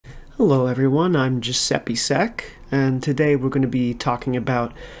Hello everyone, I'm Giuseppe Sec, and today we're going to be talking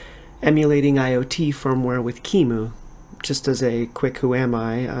about emulating IoT firmware with QEMU. Just as a quick who am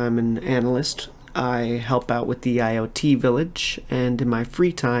I, I'm an analyst. I help out with the IoT village, and in my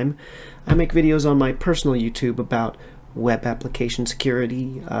free time I make videos on my personal YouTube about web application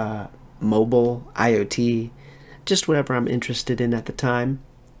security, mobile, IoT, just whatever I'm interested in at the time.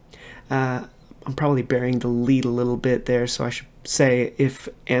 I'm probably burying the lead a little bit there, so I should say if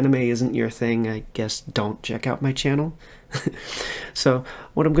anime isn't your thing, I guess don't check out my channel. So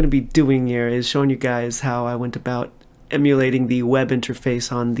what I'm going to be doing here is showing you guys how I went about emulating the web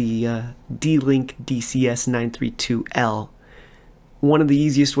interface on the DLink DCS932L. One of the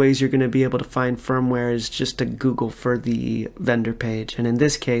easiest ways you're going to be able to find firmware is just to Google for the vendor page, and in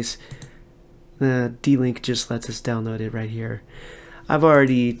this case the DLink just lets us download it right here. I've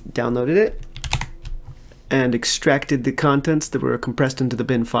already downloaded it and extracted the contents that were compressed into the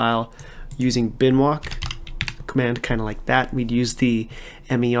bin file using binwalk command, kind of like that. We'd use the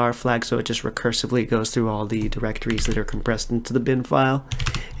MER flag so it just recursively goes through all the directories that are compressed into the bin file.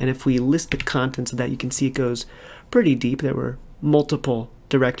 And if we list the contents of that, you can see it goes pretty deep. There were multiple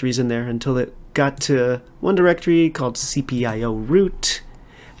directories in there until it got to one directory called CPIO root,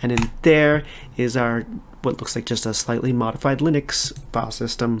 and in there is our what looks like just a slightly modified Linux file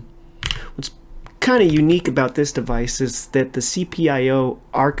system. What's kind of unique about this device is that the CPIO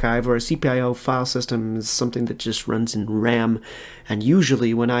archive or a CPIO file system is something that just runs in RAM, and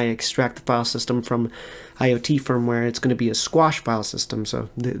usually when I extract the file system from IoT firmware, it's going to be a squash file system. So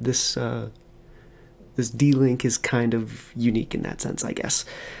this D-Link is kind of unique in that sense, I guess.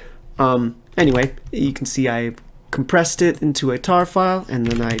 Anyway, you can see I compressed it into a tar file, and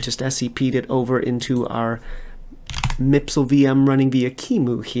then I just SCP'd it over into our MIPSL VM running via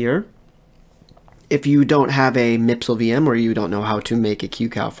QEMU here. If you don't have a MIPSL VM or you don't know how to make a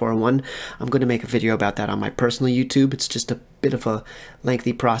QCal401, I'm going to make a video about that on my personal YouTube. It's just a bit of a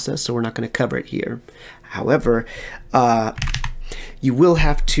lengthy process, so we're not going to cover it here. However, you will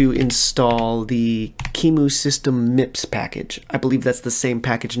have to install the QEMU system MIPS package. I believe that's the same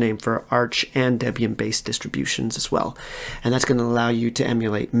package name for Arch and Debian-based distributions as well. And that's going to allow you to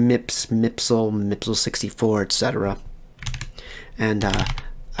emulate MIPS, MIPSL, MIPSL64, etc. And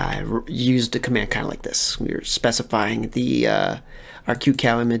I used a command kind of like this. We were specifying the our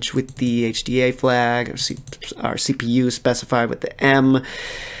QCal image with the HDA flag, our CPU specified with the M.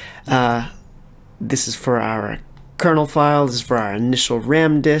 This is for our kernel file. This is for our initial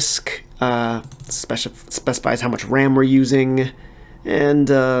RAM disk. Specifies how much RAM we're using, and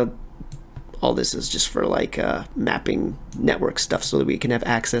all this is just for like mapping network stuff so that we can have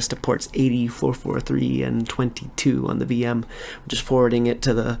access to ports 80, 443, and 22 on the VM. We're just forwarding it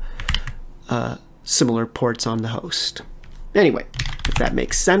to the similar ports on the host. Anyway, if that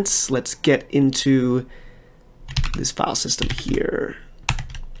makes sense, let's get into this file system here.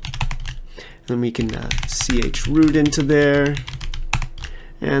 Then we can chroot into there,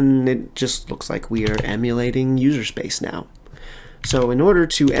 and it just looks like we are emulating user space now. So in order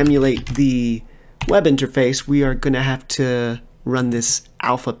to emulate the web interface, we are going to have to run this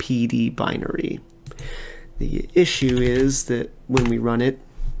alpha PD binary. The issue is that when we run it,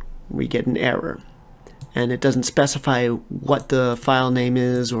 we get an error. And it doesn't specify what the file name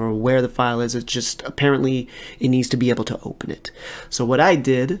is or where the file is. It's just apparently it needs to be able to open it. So what I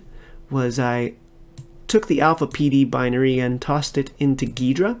did was I took the alpha PD binary and tossed it into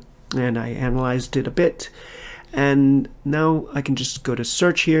Ghidra, and I analyzed it a bit. And now I can just go to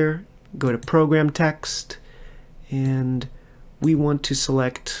search here, go to program text, and we want to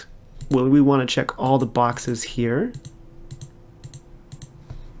select, well, we want to check all the boxes here.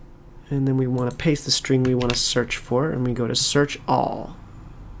 And then we want to paste the string we want to search for, and we go to search all.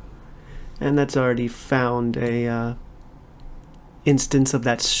 And that's already found a instance of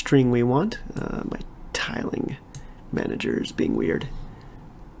that string we want. My tiling manager is being weird.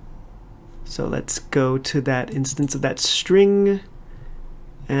 So let's go to that instance of that string,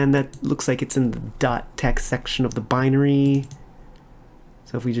 and that looks like it's in the .text section of the binary.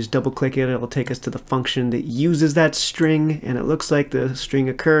 So if we just double click it, it'll take us to the function that uses that string, and it looks like the string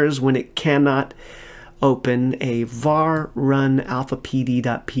occurs when it cannot open a var run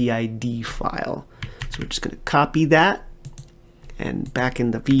alphapd.pid file. So we're just going to copy that, and back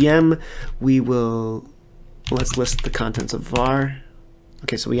in the VM we will, let's list the contents of var.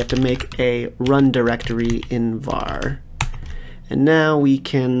 Okay, so we have to make a run directory in var. And now we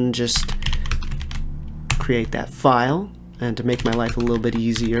can just create that file. And to make my life a little bit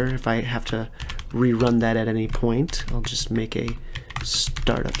easier, if I have to rerun that at any point, I'll just make a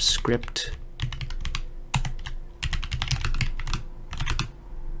startup script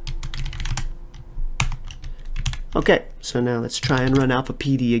Okay, so now let's try and run alpha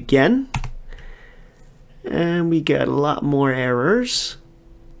PD again. And we get a lot more errors.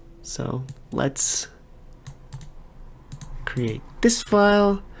 So let's create this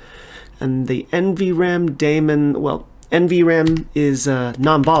file. And the NVRAM daemon, well, NVRAM is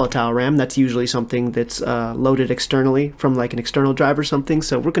non-volatile RAM. That's usually something that's loaded externally from like an external drive or something.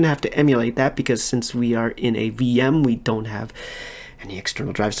 So we're going to have to emulate that because since we are in a VM, we don't have any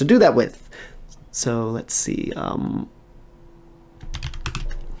external drives to do that with. So let's see.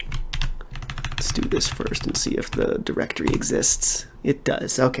 Let's do this first and see if the directory exists. It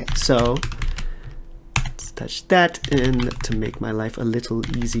does. Okay, so let's touch that, and to make my life a little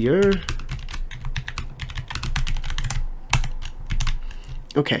easier.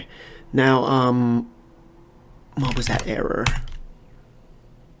 Okay, now what was that error?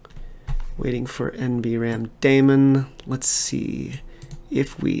 Waiting for NVRAM daemon. Let's see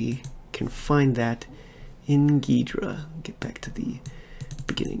if we can find that in Ghidra. Get back to the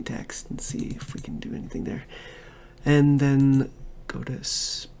beginning text and see if we can do anything there. And then go to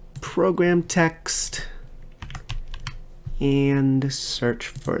program text and search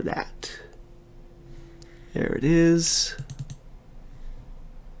for that. There it is.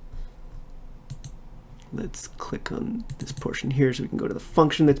 Let's click on this portion here so we can go to the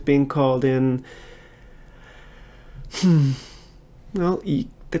function that's being called in. Well,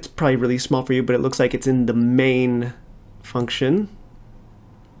 that's probably really small for you, but it looks like it's in the main function.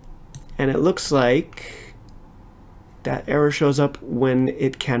 And it looks like that error shows up when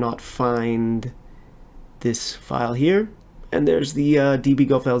it cannot find this file here. And there's the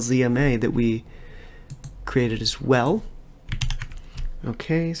dbgoflzma that we created as well.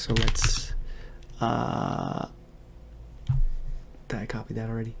 Okay, so let's did I copy that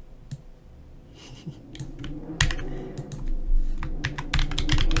already?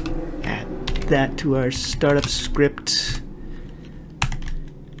 Add that to our startup script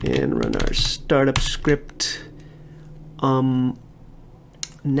and run our startup script. Now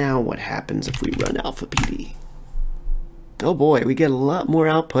what happens if we run alpha PD? Oh boy, we get a lot more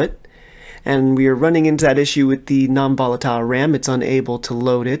output. And we are running into that issue with the non-volatile RAM. It's unable to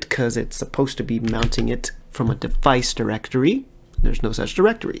load it because it's supposed to be mounting it from a device directory. There's no such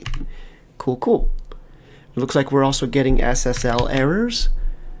directory. Cool, cool. It looks like we're also getting SSL errors.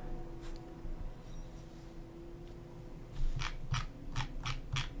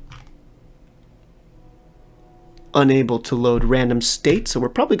 Unable to load random state, so we're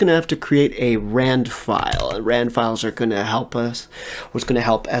probably going to have to create a RAND file. RAND files are going to help us, or it's going to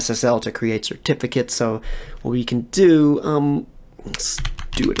help SSL to create certificates. So what we can do, let's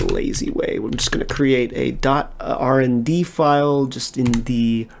do it a lazy way. We're just going to create a .rnd file just in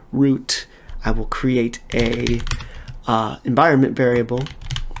the root. I will create a environment variable.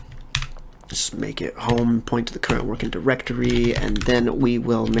 Just make it home, point to the current working directory, and then we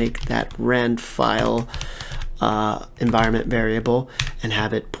will make that RAND file environment variable and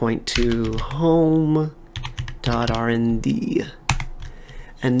have it point to home.rnd.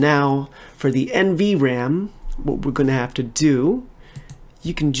 And now for the NVRAM, what we're going to have to do,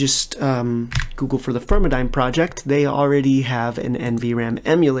 you can just Google for the Firmware project. They already have an NVRAM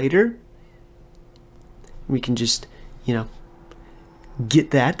emulator. We can just, you know,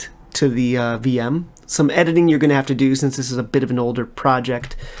 get that to the VM. Some editing you're going to have to do since this is a bit of an older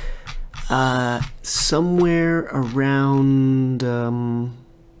project. Somewhere around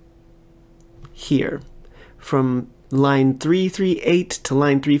here, from line 338 to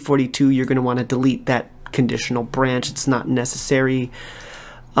line 342, you're going to want to delete that conditional branch. It's not necessary.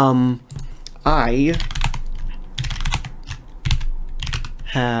 I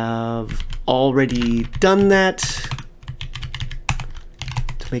have already done that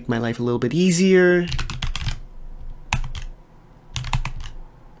to make my life a little bit easier.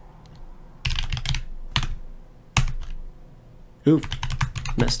 Ooh,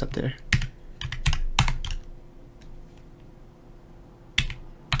 messed up there.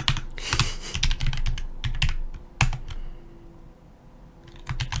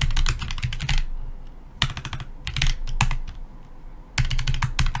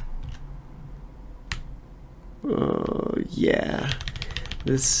 Yeah,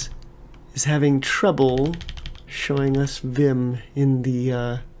 this is having trouble showing us Vim in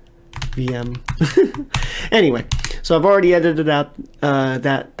the VM. Anyway, so I've already edited out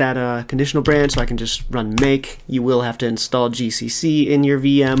that conditional branch, so I can just run make. You will have to install GCC in your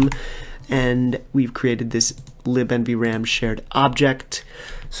VM, and we've created this libnvram shared object.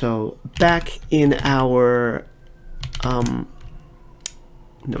 So back in our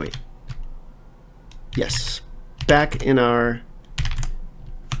back in our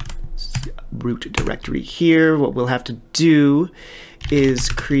root directory here. What we'll have to do is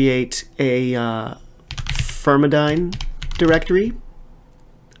create a Firmware directory,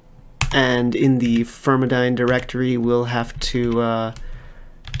 and in the Firmware directory we'll have to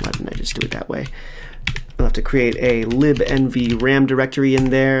why didn't I just do it that way? We'll have to create a libnvram directory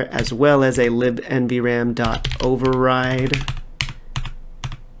in there, as well as a libnvram.override.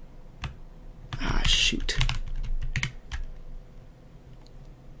 Ah, shoot.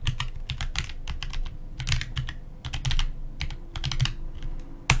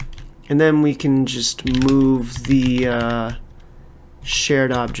 And then we can just move the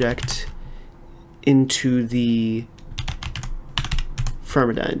shared object into the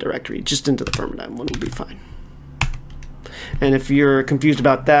Firmware directory, just into the Firmware one will be fine. And if you're confused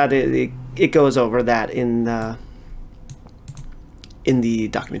about that, it goes over that in the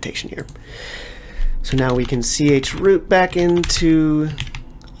documentation here. So now we can chroot back into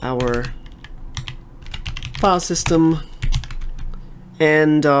our file system,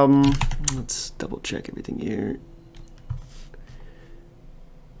 and let's double check everything here.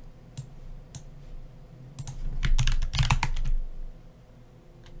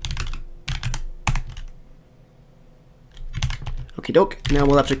 Okie doke. Now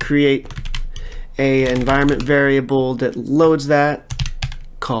we'll have to create a environment variable that loads that,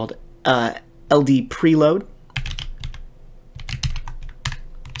 called LD preload.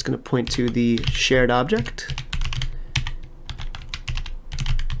 It's going to point to the shared object.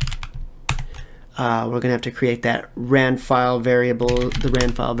 We're going to have to create that ran file variable, the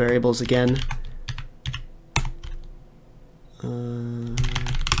ran file variables again. And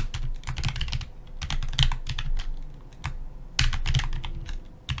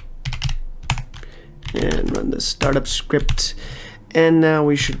run the startup script, and now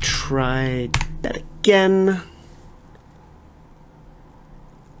we should try that again.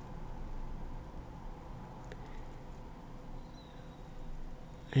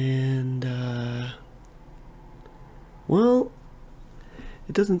 And well,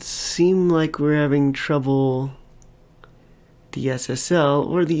 it doesn't seem like we're having trouble the SSL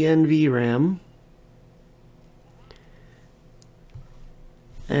or the NVRAM.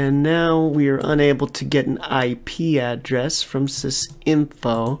 And now we are unable to get an IP address from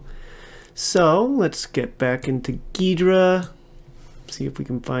sysinfo. So let's get back into Ghidra, see if we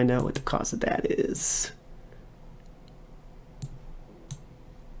can find out what the cause of that is.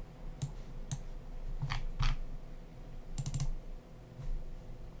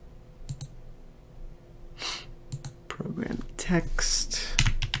 Program text.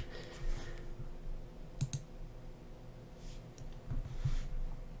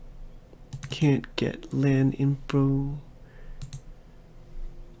 Can't get LAN info.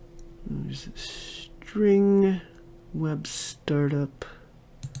 There's a string web startup.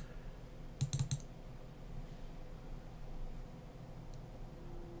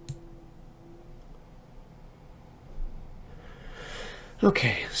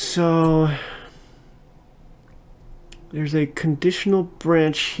 Okay, so there's a conditional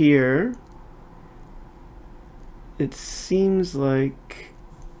branch here. It seems like,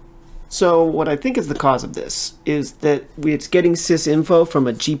 so what I think is the cause of this is that it's getting sysinfo from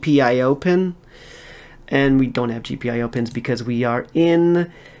a GPIO pin, and we don't have GPIO pins because we are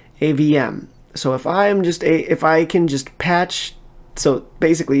in a VM. So if I can just patch, so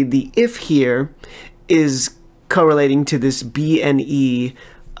basically the if here is correlating to this BNE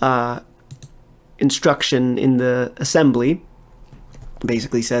instruction in the assembly.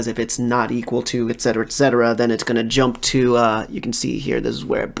 Basically says if it's not equal to etc., then it's going to jump to, you can see here, this is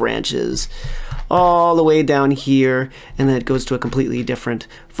where it branches all the way down here, and then it goes to a completely different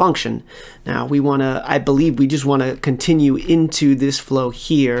function. Now we want to, I believe we just want to continue into this flow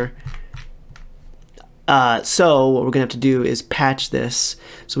here. So what we're going to have to do is patch this.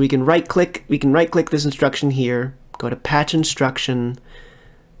 So we can right click this instruction here, go to patch instruction,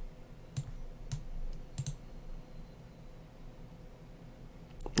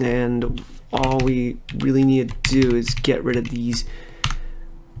 and all we really need to do is get rid of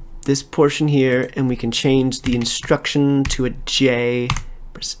this portion here, and we can change the instruction to a J,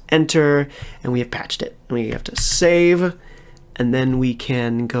 press enter, and we have patched it. And we have to save, and then we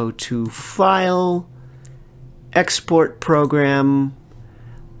can go to file, export program.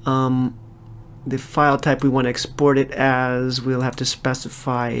 The file type we want to export it as, we'll have to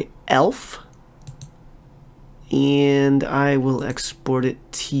specify ELF. And I will export it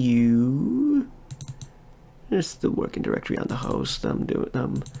to, there's the working directory on the host. I'm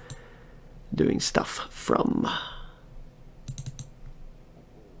doing stuff from.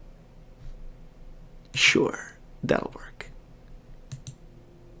 Sure, that'll work.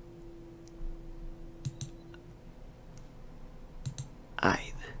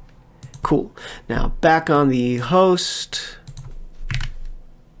 Cool. Now back on the host.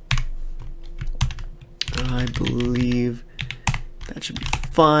 I believe that should be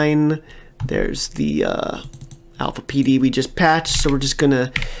fine. There's the alpha PD we just patched, so we're just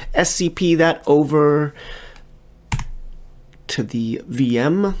gonna SCP that over to the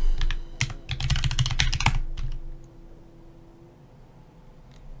VM.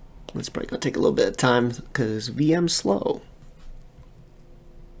 It's probably gonna take a little bit of time because VM's slow.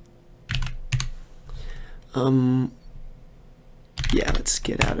 Yeah, let's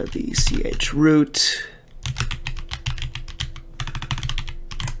get out of the ch root.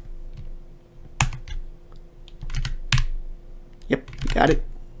 Yep, we got it.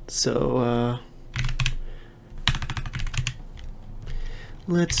 So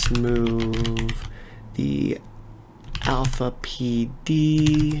let's move the alpha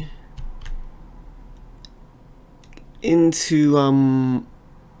PD into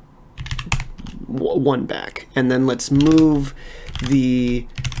one back, and then let's move the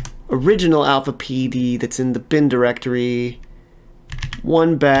original alpha PD that's in the bin directory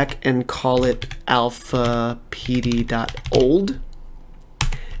one back and call it alpha pd.old,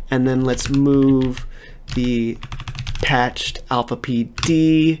 and then let's move the patched alpha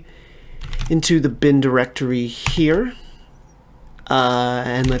PD into the bin directory here,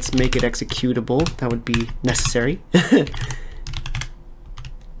 and let's make it executable. That would be necessary.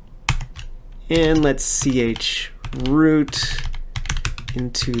 And let's ch root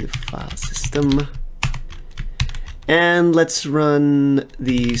into the file system, and let's run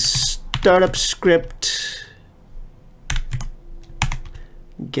the startup script,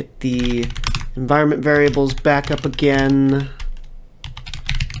 get the environment variables back up again,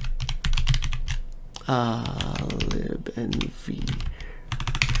 libnv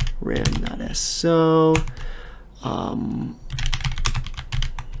ram.so,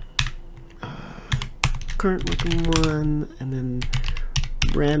 current working one, and then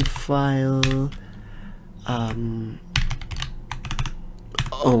brand file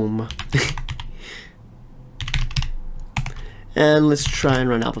ohm. And let's try and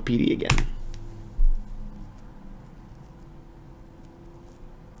run alpha PD again.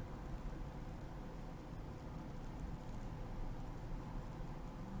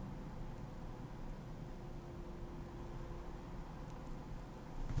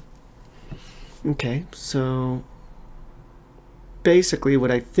 Okay, so basically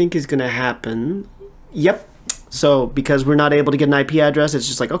what I think is going to happen, yep, so because we're not able to get an IP address, it's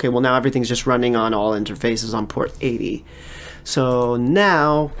just like, okay, well now everything's just running on all interfaces on port 80. So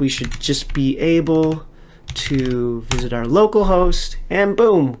now we should just be able to visit our local host, and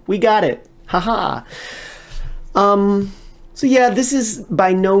boom, we got it. Haha. So yeah, this is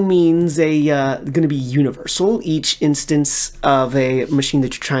by no means a going to be universal. Each instance of a machine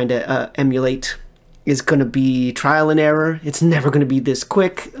that you're trying to emulate is going to be trial and error. It's never going to be this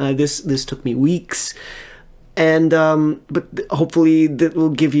quick. This took me weeks, and but hopefully that will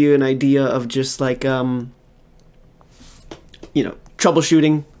give you an idea of just like you know,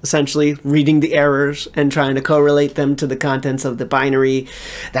 troubleshooting, essentially reading the errors and trying to correlate them to the contents of the binary.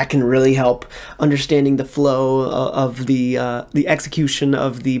 That can really help understanding the flow of the execution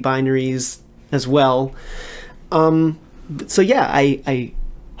of the binaries as well. So yeah, I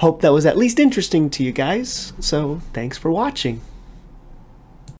hope that was at least interesting to you guys. So thanks for watching.